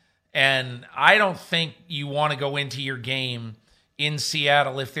rusty. And I don't think you want to go into your game in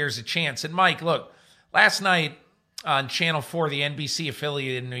Seattle if there's a chance. And Mike, look, last night on Channel 4, the NBC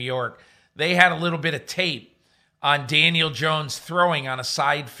affiliate in New York, they had a little bit of tape on Daniel Jones throwing on a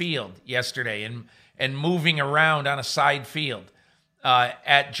side field yesterday and moving around on a side field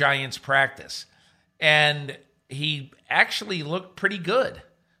at Giants practice. And he actually looked pretty good,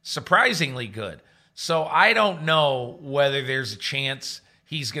 surprisingly good. So I don't know whether there's a chance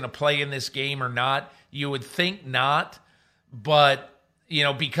he's going to play in this game or not. You would think not. But,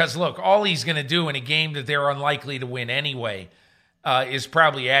 because, look, all he's going to do in a game that they're unlikely to win anyway is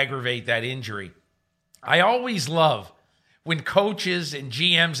probably aggravate that injury. I always love when coaches and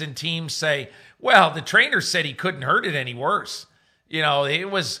GMs and teams say, well, the trainer said he couldn't hurt it any worse. It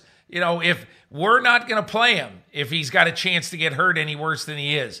was, if we're not going to play him, if he's got a chance to get hurt any worse than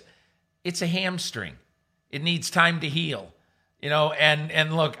he is, it's a hamstring. It needs time to heal.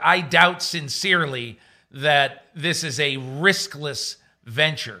 And look, I doubt sincerely that this is a riskless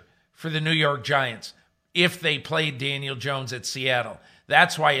venture for the New York Giants if they played Daniel Jones at Seattle.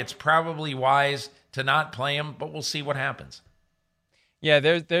 That's why it's probably wise to not play him, but we'll see what happens. Yeah,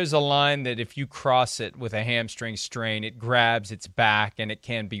 there's a line that if you cross it with a hamstring strain, it grabs its back, and it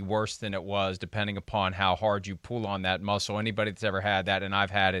can be worse than it was depending upon how hard you pull on that muscle. Anybody that's ever had that, and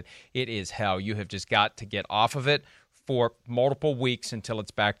I've had it, it is hell. You have just got to get off of it for multiple weeks until it's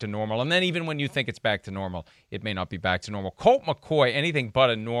back to normal. And then even when you think it's back to normal, it may not be back to normal. Colt McCoy, anything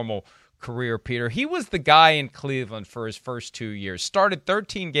but a normal career, Peter. He was the guy in Cleveland for his first 2 years. Started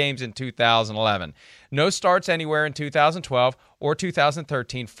 13 games in 2011. No starts anywhere in 2012 or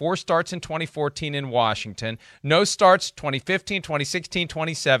 2013. 4 starts in 2014 in Washington. No starts 2015, 2016,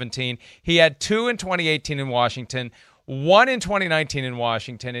 2017. He had 2 in 2018 in Washington. 1 in 2019 in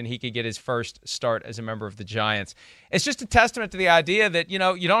Washington, and he could get his first start as a member of the Giants. It's just a testament to the idea that, you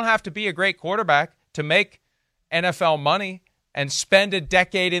don't have to be a great quarterback to make NFL money. and spend a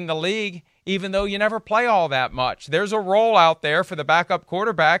decade in the league, even though you never play all that much. There's a role out there for the backup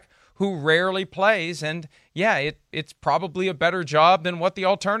quarterback who rarely plays, and yeah, it's probably a better job than what the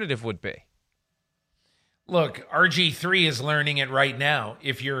alternative would be. Look, RG3 is learning it right now.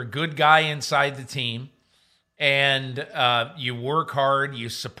 If you're a good guy inside the team and you work hard, you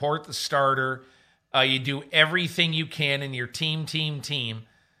support the starter, you do everything you can in your team,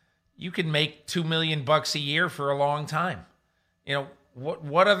 you can make $2 million a year for a long time. You know,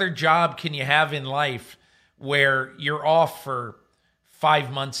 what other job can you have in life where you're off for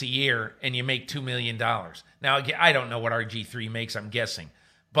 5 months a year and you make $2 million? Now, I don't know what RG3 makes, I'm guessing,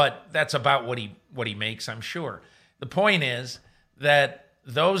 but that's about what he makes, I'm sure. The point is that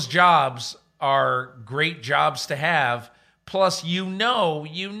those jobs are great jobs to have. Plus, you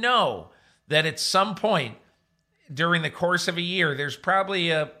know that at some point during the course of a year, there's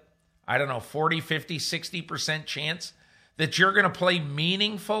probably a, 40, 50, 60% chance that you're going to play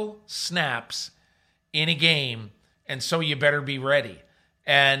meaningful snaps in a game, and so you better be ready.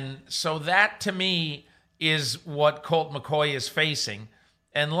 And so that, to me, is what Colt McCoy is facing.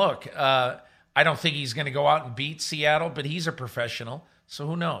 And look, I don't think he's going to go out and beat Seattle, but he's a professional, so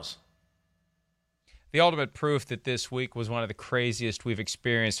who knows? The ultimate proof that this week was one of the craziest we've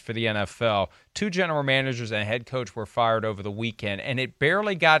experienced for the NFL. 2 general managers and a head coach were fired over the weekend, and it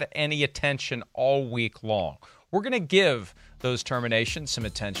barely got any attention all week long. We're going to give those terminations some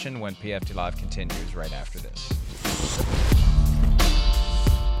attention when PFT Live continues right after this.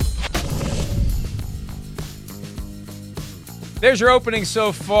 There's your opening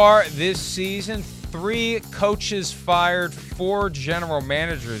so far this season. 3 coaches fired, 4 general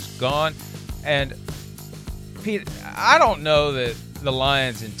managers gone. And Pete, I don't know that the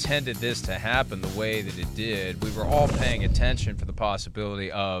Lions intended this to happen the way that it did. We were all paying attention for the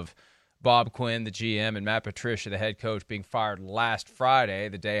possibility of Bob Quinn, the GM, and Matt Patricia, the head coach, being fired last Friday,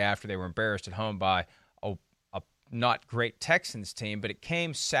 the day after they were embarrassed at home by a not great Texans team. But it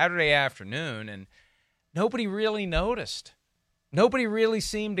came Saturday afternoon, and nobody really noticed. Nobody really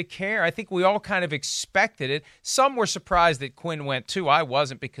seemed to care. I think we all kind of expected it. Some were surprised that Quinn went too. I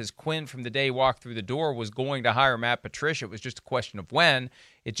wasn't, because Quinn, from the day he walked through the door, was going to hire Matt Patricia. It was just a question of when.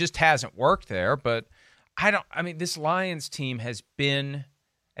 It just hasn't worked there. But this Lions team has been,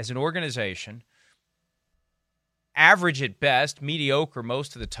 as an organization, average at best, mediocre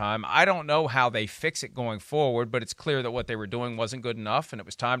most of the time. I don't know how they fix it going forward, but it's clear that what they were doing wasn't good enough, and it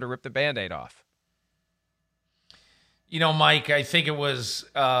was time to rip the Band-Aid off. You know, Mike, I think it was,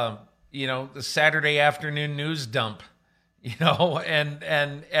 the Saturday afternoon news dump, and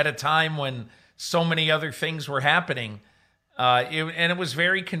at a time when so many other things were happening. And it was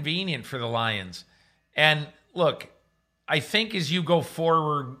very convenient for the Lions. And look, I think as you go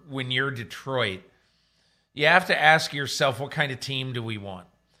forward when you're Detroit, you have to ask yourself, what kind of team do we want?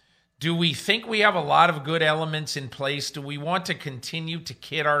 Do we think we have a lot of good elements in place? Do we want to continue to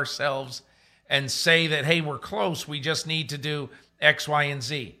kid ourselves and say that, hey, we're close, we just need to do X, Y, and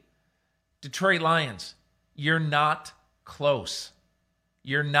Z? Detroit Lions, you're not close.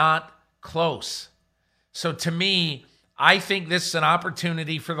 You're not close. So to me, I think this is an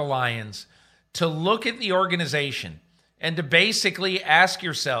opportunity for the Lions to look at the organization and to basically ask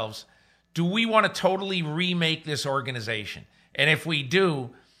yourselves, do we want to totally remake this organization? And if we do,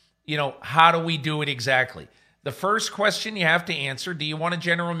 how do we do it exactly? The first question you have to answer, do you want a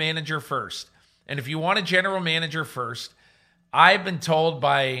general manager first? And if you want a general manager first, I've been told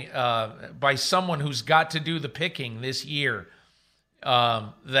by someone who's got to do the picking this year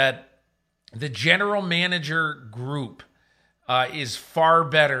that the general manager group is far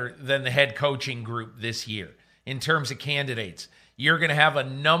better than the head coaching group this year in terms of candidates. You're going to have a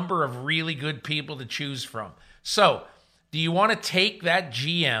number of really good people to choose from. So, do you want to take that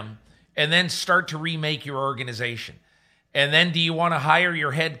GM and then start to remake your organization? And then do you want to hire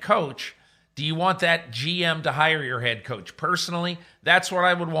your head coach? Do you want that GM to hire your head coach? Personally, that's what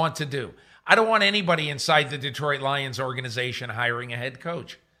I would want to do. I don't want anybody inside the Detroit Lions organization hiring a head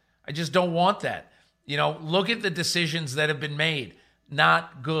coach. I just don't want that. Look at the decisions that have been made.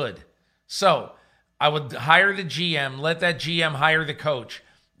 Not good. So I would hire the GM, let that GM hire the coach.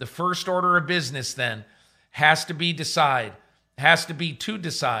 The first order of business then has to be to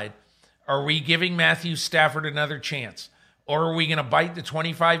decide, are we giving Matthew Stafford another chance? Or are we going to bite the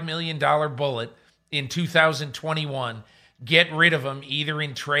 $25 million bullet in 2021, get rid of him either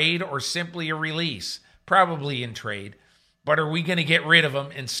in trade or simply a release? Probably in trade. But are we going to get rid of him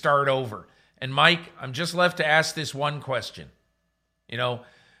and start over? And Mike, I'm just left to ask this one question.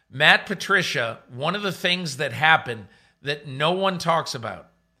 Matt Patricia, one of the things that happened that no one talks about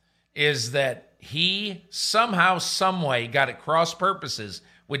is that he somehow, someway got at cross purposes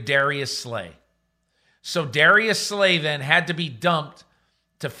with Darius Slay. So Darius Slay then had to be dumped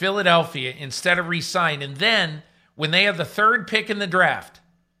to Philadelphia instead of re-signed. And then when they had the 3rd pick in the draft,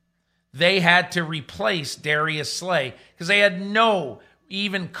 they had to replace Darius Slay because they had no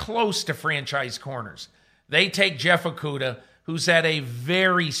even close to franchise corners. They take Jeff Okudah, who's had a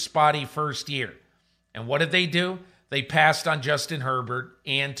very spotty first year. And what did they do? They passed on Justin Herbert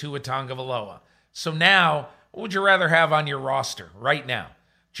and Tua Tagovailoa. So now, what would you rather have on your roster right now?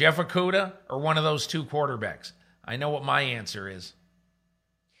 Jeff Okudah or one of those 2 quarterbacks? I know what my answer is.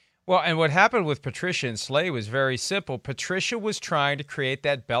 Well, and what happened with Patricia and Slay was very simple. Patricia was trying to create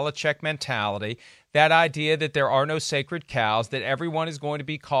that Belichick mentality, that idea that there are no sacred cows, that everyone is going to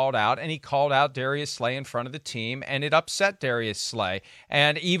be called out, and he called out Darius Slay in front of the team, and it upset Darius Slay.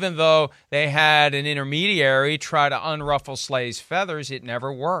 And even though they had an intermediary try to unruffle Slay's feathers, it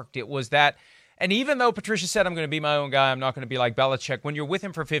never worked. It was that. And even though Patricia said, I'm going to be my own guy, I'm not going to be like Belichick, when you're with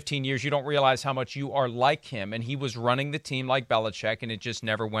him for 15 years, you don't realize how much you are like him. And he was running the team like Belichick, and it just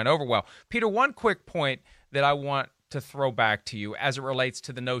never went over well. Peter, one quick point that I want to throw back to you as it relates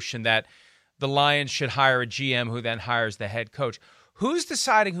to the notion that the Lions should hire a GM who then hires the head coach. Who's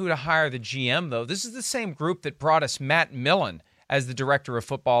deciding who to hire the GM, though? This is the same group that brought us Matt Millen as the director of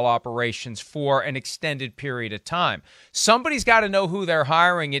football operations for an extended period of time. Somebody's got to know who they're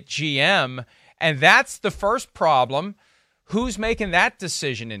hiring at GM. And that's the first problem. Who's making that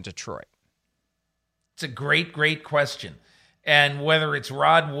decision in Detroit? It's a great, great question. And whether it's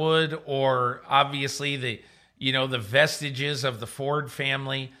Rod Wood or obviously the vestiges of the Ford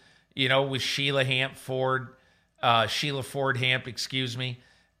family, with Sheila Ford Hamp,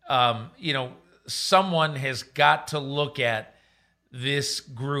 someone has got to look at this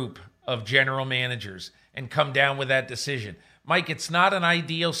group of general managers and come down with that decision. Mike, it's not an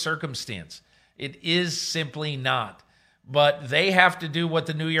ideal circumstance. It is simply not. But they have to do what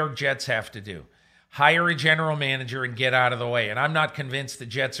the New York Jets have to do. Hire a general manager and get out of the way. And I'm not convinced the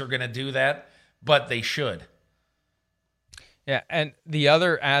Jets are going to do that, but they should. Yeah, and the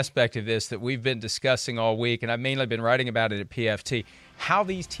other aspect of this that we've been discussing all week, and I've mainly been writing about it at PFT, how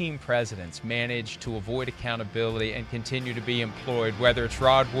these team presidents manage to avoid accountability and continue to be employed, whether it's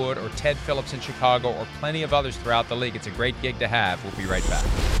Rod Wood or Ted Phillips in Chicago or plenty of others throughout the league. It's a great gig to have. We'll be right back.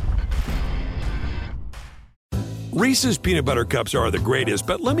 Reese's Peanut Butter Cups are the greatest,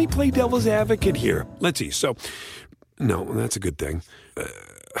 but let me play devil's advocate here. Let's see. So, no, that's a good thing.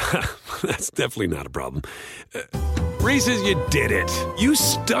 That's definitely not a problem. Reese's, you did it. You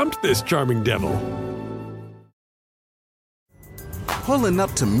stumped this charming devil. Pulling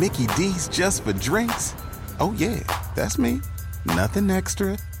up to Mickey D's just for drinks? Oh, yeah, that's me. Nothing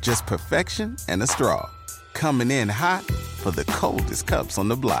extra, just perfection and a straw. Coming in hot for the coldest cups on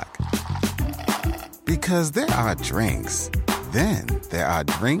the block. Because there are drinks. Then there are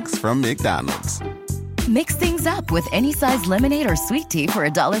drinks from McDonald's. Mix things up with any size lemonade or sweet tea for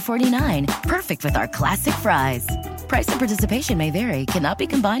 $1.49. Perfect with our classic fries. Price and participation may vary. Cannot be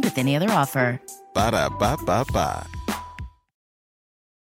combined with any other offer. Ba-da-ba-ba-ba.